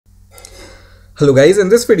Hello guys, in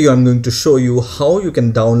this video I'm going to show you how you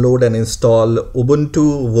can download and install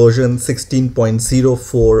Ubuntu version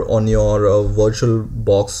 16.04 on your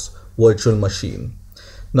VirtualBox virtual machine.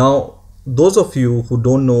 Now, those of you who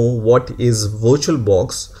don't know what is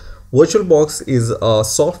VirtualBox, VirtualBox is a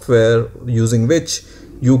software using which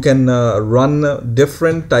you can run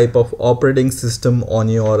different type of operating system on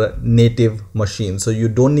your native machine. So you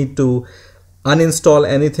don't need to uninstall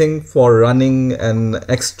anything for running an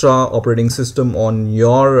extra operating system on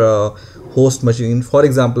your host machine. For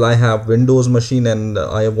example, I have Windows machine and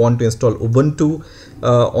I want to install Ubuntu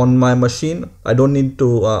on my machine. I don't need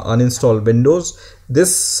to uninstall Windows.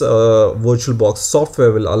 This VirtualBox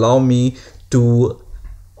software will allow me to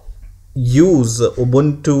use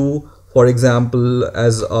Ubuntu, for example,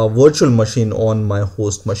 as a virtual machine on my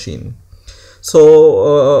host machine.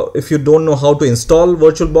 So if you don't know how to install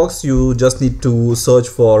VirtualBox, you just need to search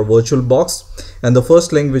for VirtualBox, and the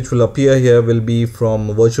first link which will appear here will be from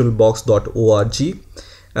virtualbox.org,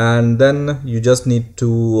 and then you just need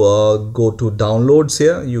to go to downloads.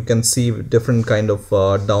 Here you can see different kind of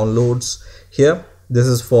downloads here. This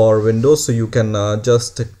is for Windows, so you can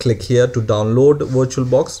just click here to download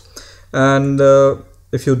VirtualBox, and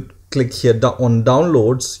if you click here on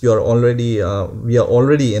downloads, you're already we are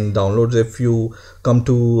already in downloads. If you come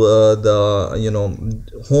to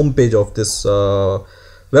the home page of this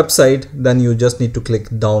website, then you just need to click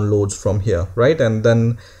downloads from here, right? And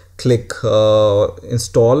then click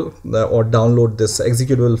install or download this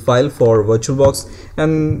executable file for VirtualBox,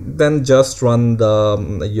 and then just run the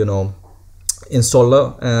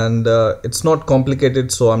installer. And it's not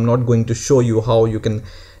complicated, so I'm not going to show you how you can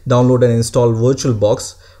download and install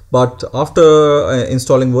VirtualBox. But after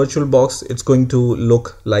installing VirtualBox, it's going to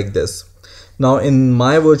look like this. Now in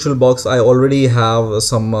my VirtualBox, I already have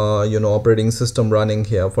some operating system running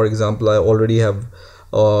here. For example, I already have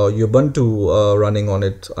Ubuntu running on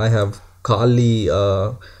it. I have Kali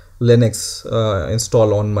Linux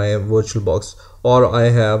installed on my VirtualBox, or I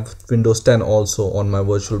have Windows 10 also on my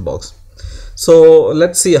VirtualBox. So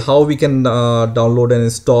let's see how we can download and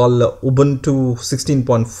install Ubuntu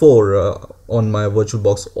 16.04 on my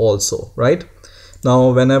VirtualBox also, right?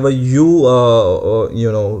 Now whenever you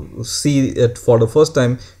see it for the first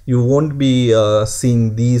time, you won't be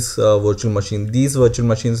seeing these virtual machines. These virtual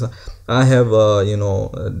machines I have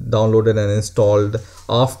downloaded and installed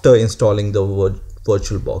after installing the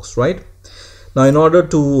VirtualBox, right? Now in order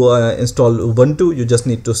to install Ubuntu, you just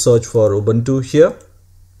need to search for Ubuntu here.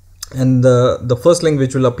 And the first link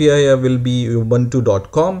which will appear here will be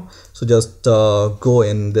ubuntu.com. So just go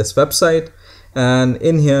in this website, and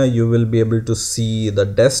in here you will be able to see the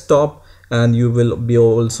desktop, and you will be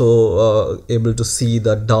also able to see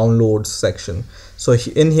the downloads section. So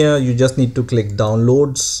in here you just need to click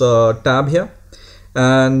downloads tab here,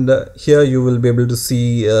 and here you will be able to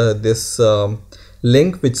see this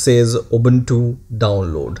link which says Ubuntu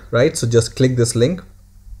download, right? So just click this link.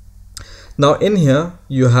 Now in here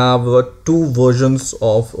you have two versions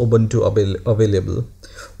of Ubuntu available.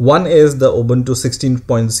 One is the Ubuntu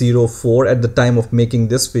 16.04 at the time of making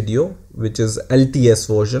this video, which is LTS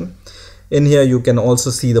version. In here you can also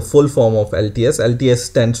see the full form of LTS. LTS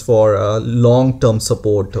stands for long-term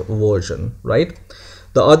support version, right?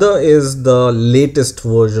 The other is the latest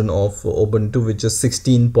version of Ubuntu, which is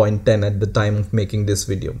 16.10 at the time of making this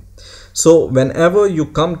video. So whenever you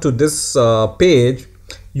come to this page,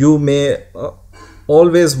 you may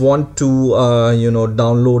always want to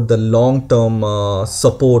download the long-term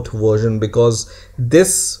support version, because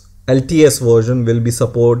this LTS version will be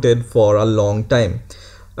supported for a long time.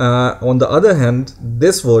 On the other hand,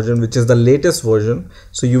 this version, which is the latest version,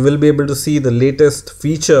 so you will be able to see the latest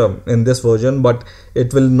feature in this version, but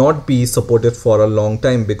it will not be supported for a long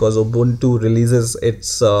time, because Ubuntu releases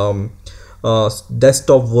its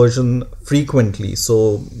desktop version frequently.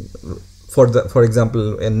 So for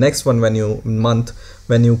example, in next one, when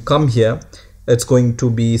you come here, it's going to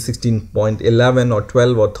be 16.11 or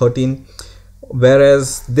 12 or 13,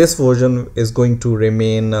 whereas this version is going to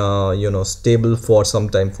remain stable for some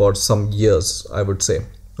time, for some years, I would say.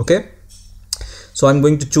 Okay, so I'm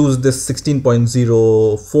going to choose this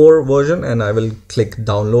 16.04 version, and I will click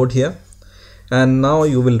download here, and now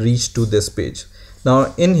you will reach to this page.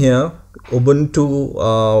 Now in here, Ubuntu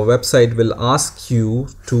website will ask you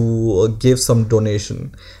to give some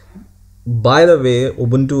donation. By the way,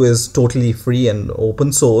 Ubuntu is totally free and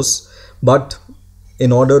open source, but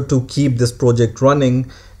in order to keep this project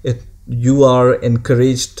running, you are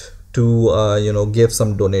encouraged to give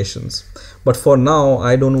some donations. But for now,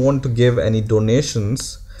 I don't want to give any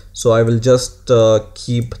donations, so I will just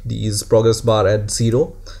keep these progress bar at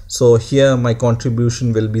 0. So here my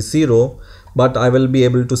contribution will be 0, but I will be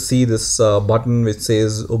able to see this button which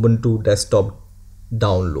says Ubuntu desktop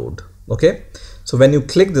download. Okay, so when you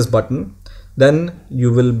click this button, then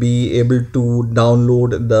you will be able to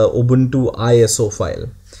download the Ubuntu ISO file.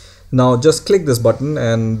 Now just click this button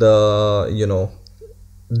and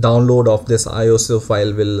download of this ISO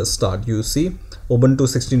file will start. You see Ubuntu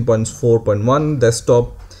 16.04.1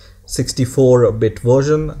 desktop 64-bit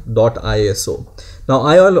version .iso. Now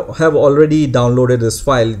I have already downloaded this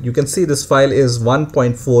file. You can see this file is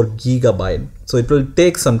 1.4 gigabyte, so it will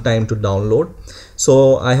take some time to download.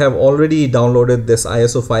 So I have already downloaded this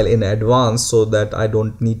ISO file in advance so that I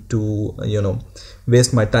don't need to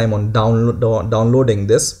waste my time on downloading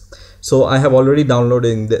this. So I have already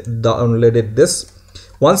downloaded this.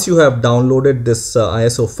 Once you have downloaded this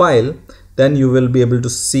ISO file, then you will be able to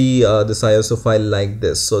see this ISO file like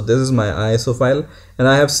this. So this is my ISO file, and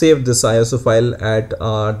I have saved this ISO file at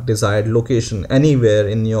a desired location. Anywhere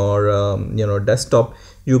in your desktop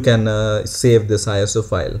you can save this ISO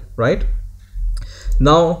file, right?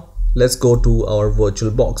 Now let's go to our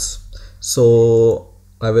VirtualBox. So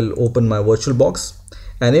I will open my VirtualBox,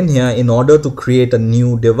 and in here, in order to create a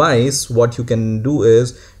new device, what you can do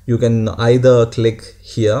is you can either click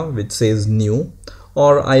here which says new,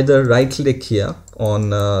 or either right click here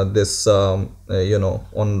on this on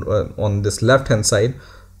this left hand side,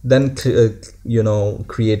 then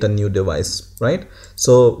create a new device, right?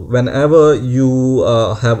 So whenever you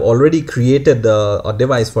have already created a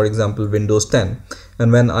device, for example Windows 10,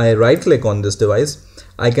 and when I right click on this device,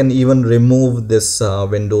 I can even remove this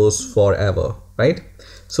Windows forever, right?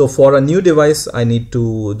 So for a new device, I need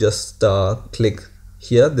to just click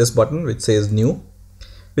here this button which says new,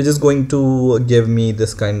 which is going to give me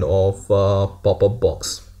this kind of pop-up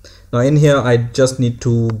box. Now in here I just need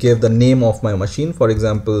to give the name of my machine, for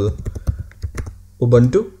example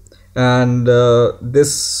Ubuntu, and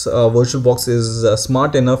this VirtualBox is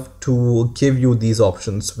smart enough to give you these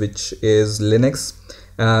options, which is Linux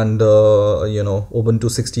and Ubuntu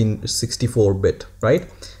 64-bit, right?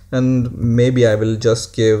 And maybe I will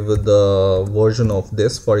just give the version of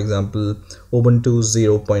this, for example Ubuntu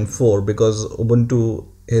 0.4, because Ubuntu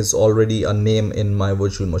is already a name in my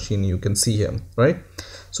virtual machine, you can see here, right?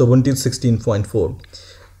 So Ubuntu 16.4.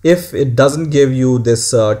 If it doesn't give you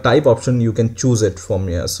this type option, you can choose it from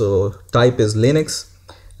here. So type is Linux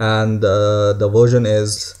and the version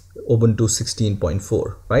is Ubuntu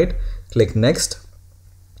 16.4, right? Click next.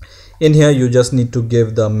 In here you just need to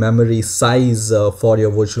give the memory size for your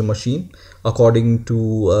virtual machine according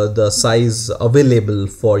to the size available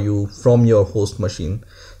for you from your host machine.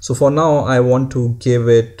 So for now I want to give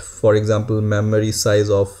it, for example, memory size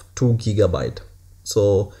of 2 gigabyte,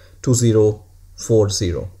 so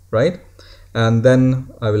 2040, right? And then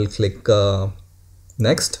I will click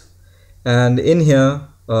next, and in here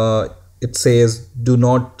it says do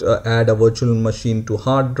not add a virtual machine to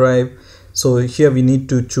hard drive. So here we need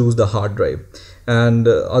to choose the hard drive, and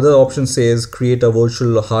other option says create a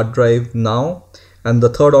virtual hard drive now, and the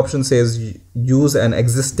third option says use an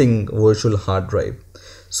existing virtual hard drive.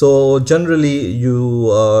 So generally you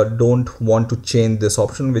don't want to change this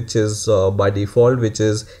option, which is by default, which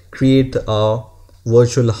is create a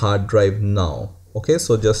virtual hard drive now. Okay,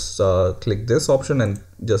 so just click this option and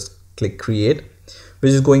just click create,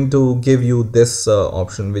 which is going to give you this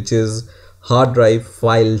option, which is hard drive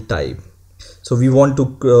file type. So we want to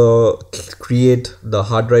create the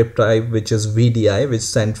hard drive type, which is VDI, which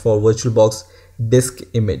stands for VirtualBox disk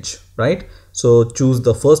image, right? So choose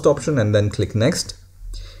the first option and then click next.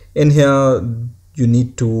 In here you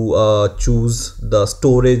need to choose the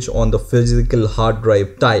storage on the physical hard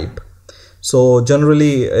drive type. So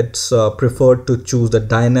generally it's preferred to choose the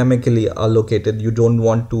dynamically allocated. You don't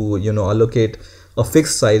want to allocate a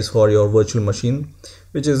fixed size for your virtual machine,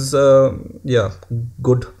 which is yeah,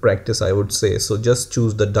 good practice, I would say. So just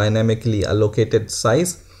choose the dynamically allocated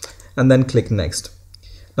size and then click next.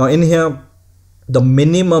 Now in here the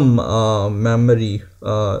minimum memory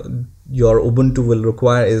your Ubuntu will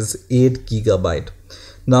require is 8 gigabyte.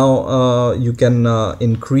 Now you can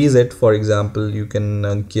increase it. For example, you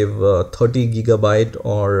can give 30 gigabyte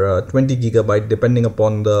or 20 gigabyte depending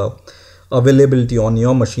upon the availability on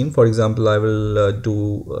your machine. For example, I will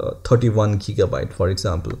do 31 gigabyte, for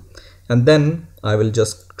example, and then I will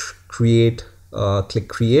just create, click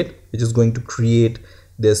create, which is going to create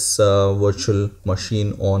this virtual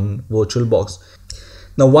machine on VirtualBox.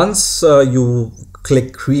 Now once you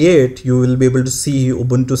click create, you will be able to see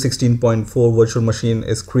Ubuntu 16.4 virtual machine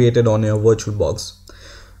is created on your VirtualBox.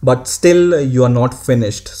 But still you are not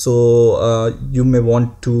finished, so you may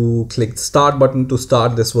want to click start button to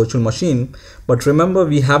start this virtual machine. But remember,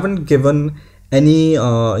 we haven't given any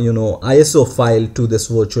ISO file to this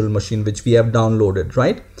virtual machine which we have downloaded,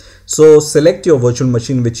 right? So select your virtual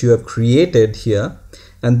machine which you have created here,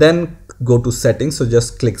 and then go to settings. So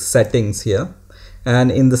just click settings here,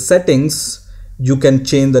 and in the settings you can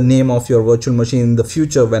change the name of your virtual machine in the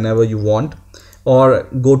future whenever you want, or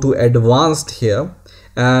go to advanced here,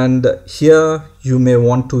 and here you may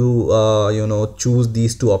want to choose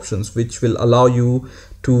these two options, which will allow you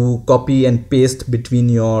to copy and paste between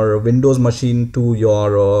your Windows machine to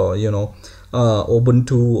your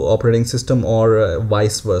Ubuntu operating system, or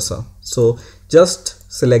vice versa. So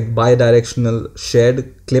just select bidirectional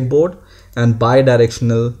shared clipboard and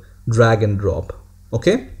bidirectional drag and drop.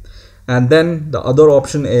 Okay, and then the other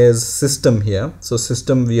option is system here. So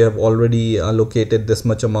system, we have already allocated this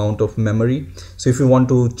much amount of memory, so if you want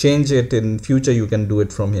to change it in future you can do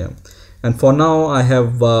it from here. And for now I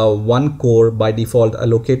have 1 core by default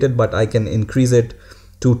allocated, but I can increase it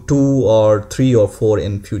to 2 or 3 or 4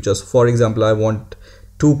 in future. So for example, I want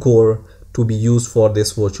 2 core to be used for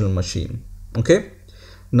this virtual machine. Okay,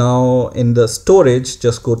 now in the storage,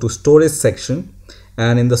 just go to storage section,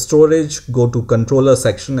 and in the storage go to controller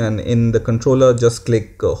section, and in the controller just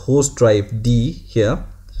click host drive D here.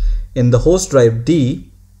 In the host drive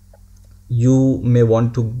D you may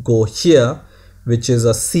want to go here, which is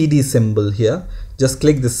a CD symbol here. Just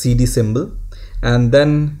click the CD symbol, and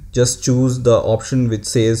then just choose the option which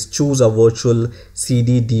says choose a virtual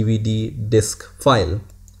CD DVD disk file.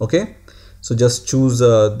 Okay, so just choose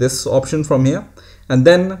this option from here, and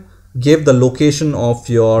then give the location of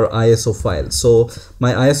your ISO file. So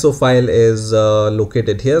my ISO file is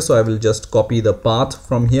located here, so I will just copy the path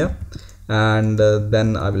from here, and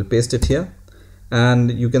then I will paste it here,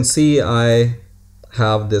 and you can see I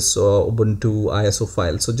have this Ubuntu ISO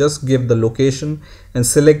file. So just give the location and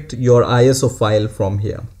select your ISO file from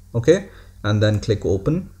here. Okay, and then click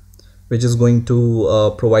open, which is going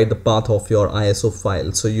to provide the path of your ISO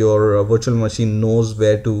file. So your virtual machine knows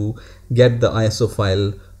where to get the ISO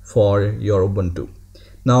file for your Ubuntu.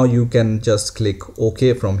 Now you can just click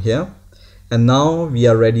OK from here, and now we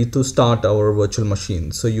are ready to start our virtual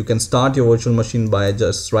machine. So you can start your virtual machine by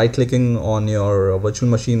just right clicking on your virtual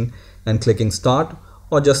machine and clicking start,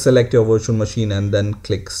 or just select your virtual machine and then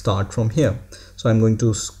click start from here. So I'm going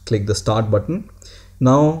to click the start button.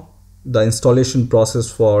 Now the installation process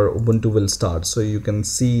for Ubuntu will start. So you can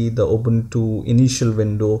see the Ubuntu initial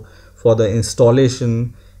window for the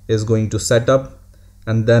installation is going to set up,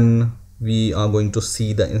 and then we are going to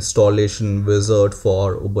see the installation wizard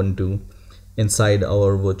for Ubuntu inside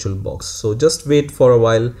our VirtualBox. So just wait for a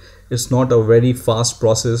while. It's not a very fast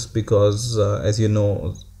process because as you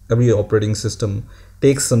know, every operating system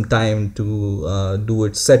takes some time to do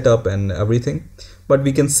its setup and everything. But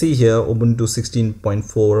we can see here Ubuntu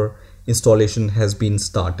 16.04 installation has been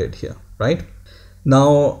started here, right?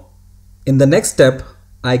 Now in the next step,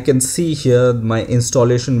 I can see here my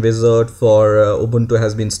installation wizard for Ubuntu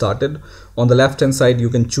has been started. On the left hand side you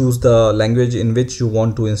can choose the language in which you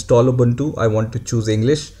want to install Ubuntu. I want to choose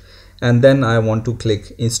English, and then I want to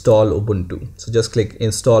click install Ubuntu. So just click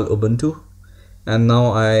install Ubuntu, and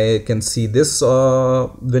now I can see this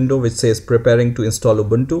window which says preparing to install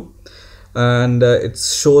Ubuntu, and it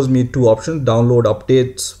shows me two options: download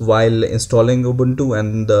updates while installing Ubuntu,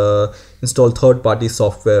 and install third-party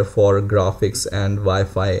software for graphics and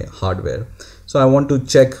Wi-Fi hardware. So I want to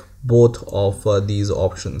check both of these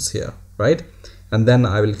options here, right? And then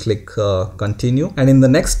I will click continue, and in the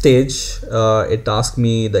next stage it asks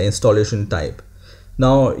me the installation type.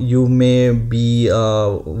 Now you may be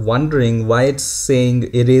wondering why it's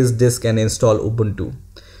saying erase disk and install Ubuntu.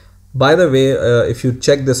 By the way, if you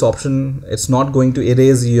check this option, it's not going to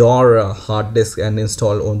erase your hard disk and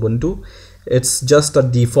install Ubuntu. It's just a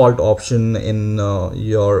default option in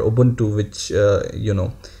your Ubuntu which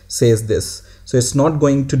says this. So it's not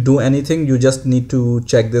going to do anything. You just need to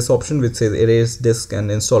check this option which says erase disk and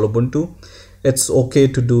install Ubuntu. It's okay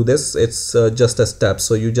to do this. It's just a step.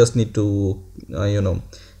 So you just need to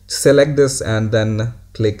select this and then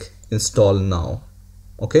click install now.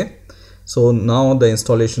 Okay, so now the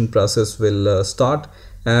installation process will start,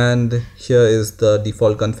 and here is the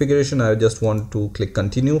default configuration. I just want to click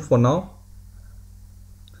continue for now,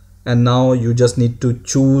 and now you just need to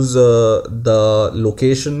choose the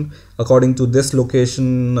location. According to this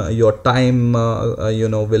location your time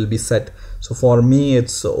will be set. So for me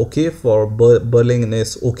it's okay, for Berlin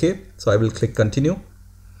is okay, so I will click continue.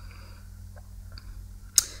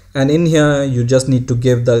 And in here you just need to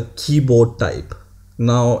give the keyboard type.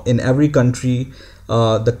 Now in every country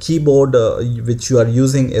the keyboard which you are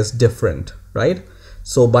using is different, right?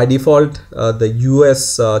 So by default the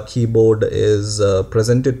US keyboard is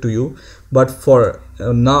presented to you, but for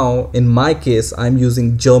now in my case I'm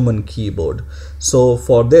using German keyboard. So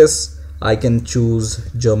for this I can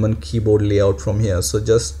choose German keyboard layout from here. So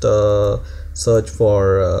just search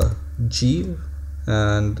for G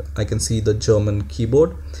and I can see the German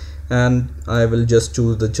keyboard, and I will just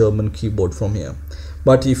choose the German keyboard from here.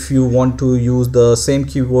 But if you want to use the same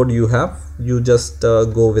keyboard you have, you just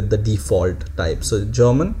go with the default type. So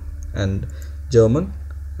German and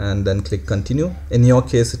then click continue. In your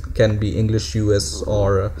case it can be English, US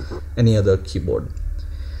or any other keyboard.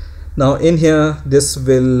 Now in here this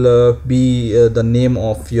will be the name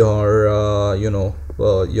of your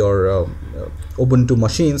Ubuntu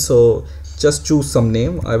machine. So just choose some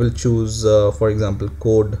name. I will choose for example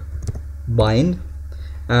code bind,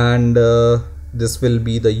 and this will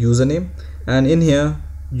be the username, and in here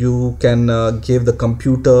you can give the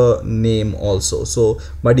computer name also. So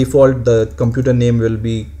by default the computer name will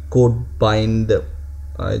be code bind.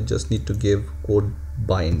 I just need to give code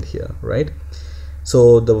bind here, right?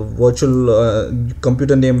 So the virtual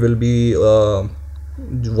computer name will be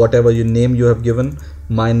whatever your name you have given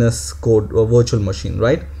minus code virtual machine,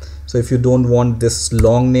 right? So if you don't want this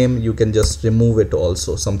long name, you can just remove it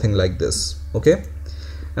also, something like this. Okay,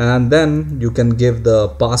 and then you can give the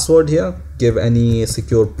password here. Give any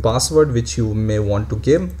secure password which you may want to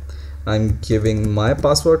give. I'm giving my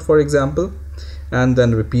password for example, and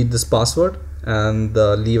then repeat this password and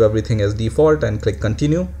leave everything as default and click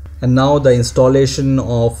continue. And now the installation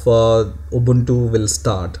of Ubuntu will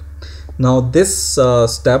start. Now this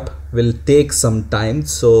step will take some time.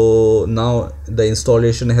 So now the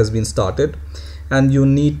installation has been started and you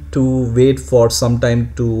need to wait for some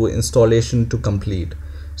time to installation to complete.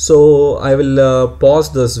 So I will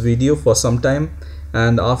pause this video for some time,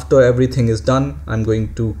 and after everything is done I'm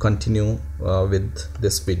going to continue with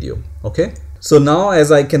this video. Okay, so now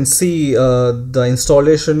as I can see the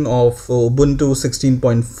installation of Ubuntu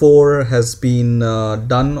 16.04 has been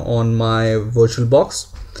done on my VirtualBox,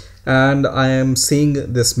 and I am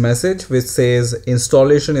seeing this message which says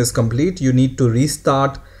installation is complete. You need to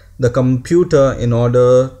restart the computer in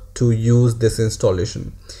order to use this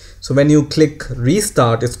installation. So when you click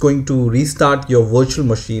restart, it's going to restart your virtual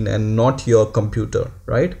machine and not your computer,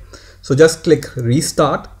 right? So just click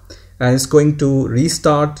restart and it's going to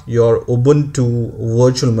restart your Ubuntu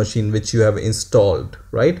virtual machine which you have installed,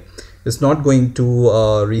 right? It's not going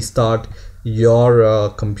to restart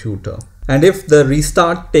your computer. And if the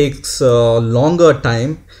restart takes longer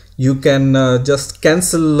time, you can just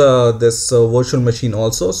cancel this virtual machine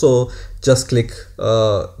also. So just click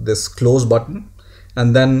this close button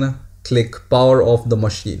and then click power off the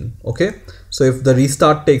machine. Okay, so if the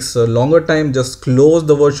restart takes a longer time, just close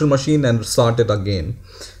the virtual machine and start it again.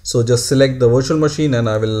 So just select the virtual machine and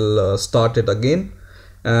I will start it again,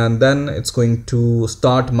 and then it's going to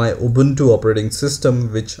start my Ubuntu operating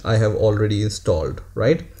system which I have already installed,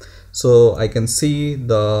 right? So I can see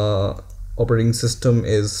the operating system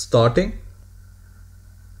is starting,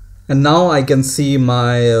 and now I can see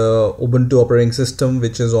my Ubuntu operating system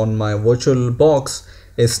which is on my VirtualBox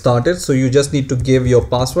is started. So you just need to give your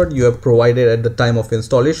password you have provided at the time of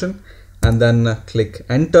installation and then click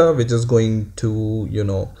enter, which is going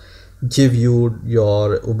to give you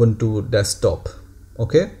your Ubuntu desktop.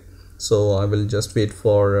 Okay, so I will just wait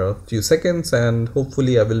for a few seconds and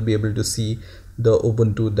hopefully I will be able to see the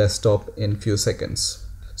Ubuntu desktop in few seconds.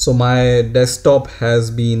 So my desktop has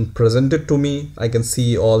been presented to me. I can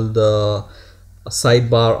see all the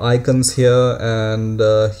sidebar icons here, and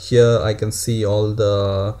here I can see all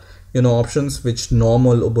the options which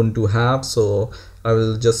normal Ubuntu have. So I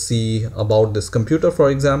will just see about this computer for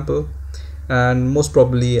example, and most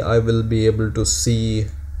probably I will be able to see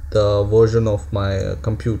the version of my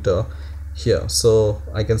computer here. So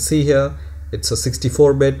I can see here it's a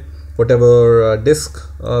 64-bit, whatever disk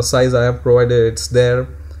size I have provided, it's there,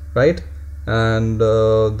 right? And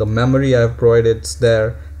the memory I have provided, it's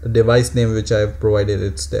there. The device name which I have provided,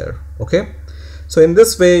 it's there. Okay, so in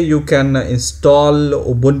this way you can install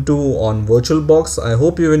Ubuntu on VirtualBox. I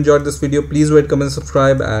hope you enjoyed this video. Please rate, comment,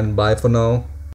 subscribe, and bye for now.